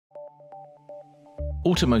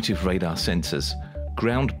Automotive radar sensors,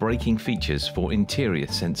 groundbreaking features for interior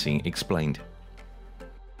sensing explained.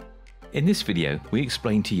 In this video, we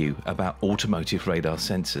explain to you about automotive radar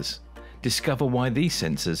sensors, discover why these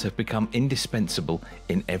sensors have become indispensable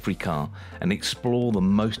in every car, and explore the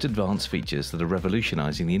most advanced features that are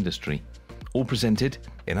revolutionizing the industry, all presented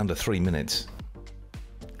in under 3 minutes.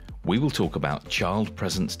 We will talk about child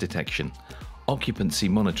presence detection, occupancy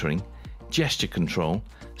monitoring, gesture control,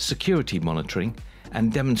 security monitoring,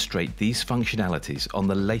 and demonstrate these functionalities on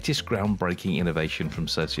the latest groundbreaking innovation from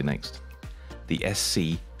Socionext, the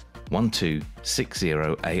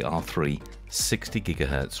SC1260AR3 60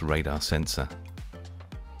 GHz radar sensor.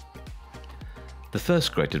 The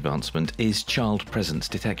first great advancement is child presence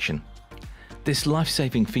detection. This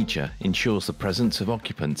life-saving feature ensures the presence of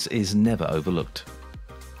occupants is never overlooked.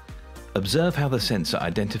 Observe how the sensor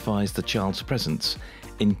identifies the child's presence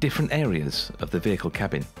in different areas of the vehicle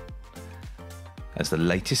cabin, as the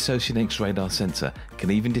latest Socionext radar sensor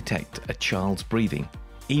can even detect a child's breathing,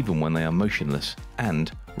 even when they are motionless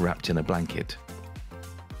and wrapped in a blanket.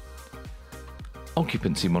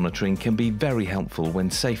 Occupancy monitoring can be very helpful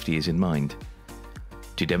when safety is in mind.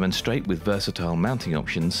 To demonstrate with versatile mounting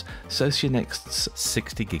options, Socionext's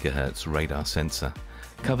 60 GHz radar sensor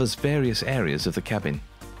covers various areas of the cabin,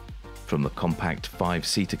 from the compact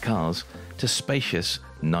 5-seater cars to spacious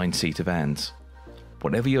 9-seater vans.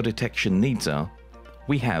 Whatever your detection needs are,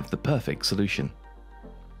 we have the perfect solution.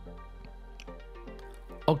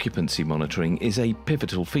 Occupancy monitoring is a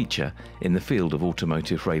pivotal feature in the field of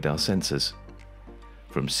automotive radar sensors.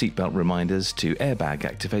 From seatbelt reminders to airbag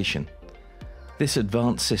activation, this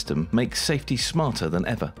advanced system makes safety smarter than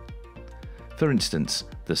ever. For instance,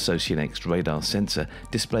 the Socionext radar sensor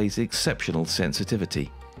displays exceptional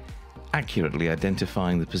sensitivity, accurately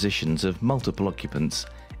identifying the positions of multiple occupants,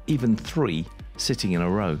 even 3 sitting in a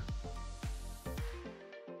row.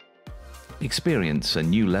 Experience a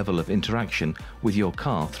new level of interaction with your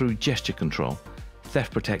car through gesture control,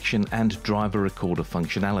 theft protection, and driver recorder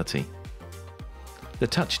functionality. The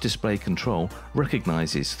touch display control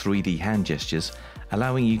recognizes 3D hand gestures,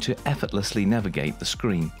 allowing you to effortlessly navigate the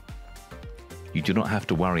screen. You do not have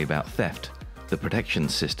to worry about theft. The protection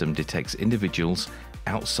system detects individuals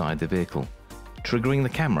outside the vehicle, triggering the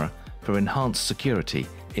camera for enhanced security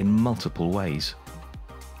in multiple ways.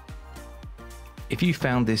 If you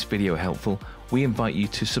found this video helpful, we invite you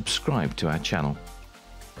to subscribe to our channel.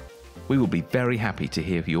 We will be very happy to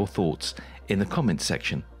hear your thoughts in the comments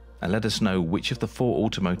section, and let us know which of the 4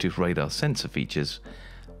 automotive radar sensor features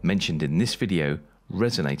mentioned in this video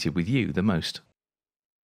resonated with you the most.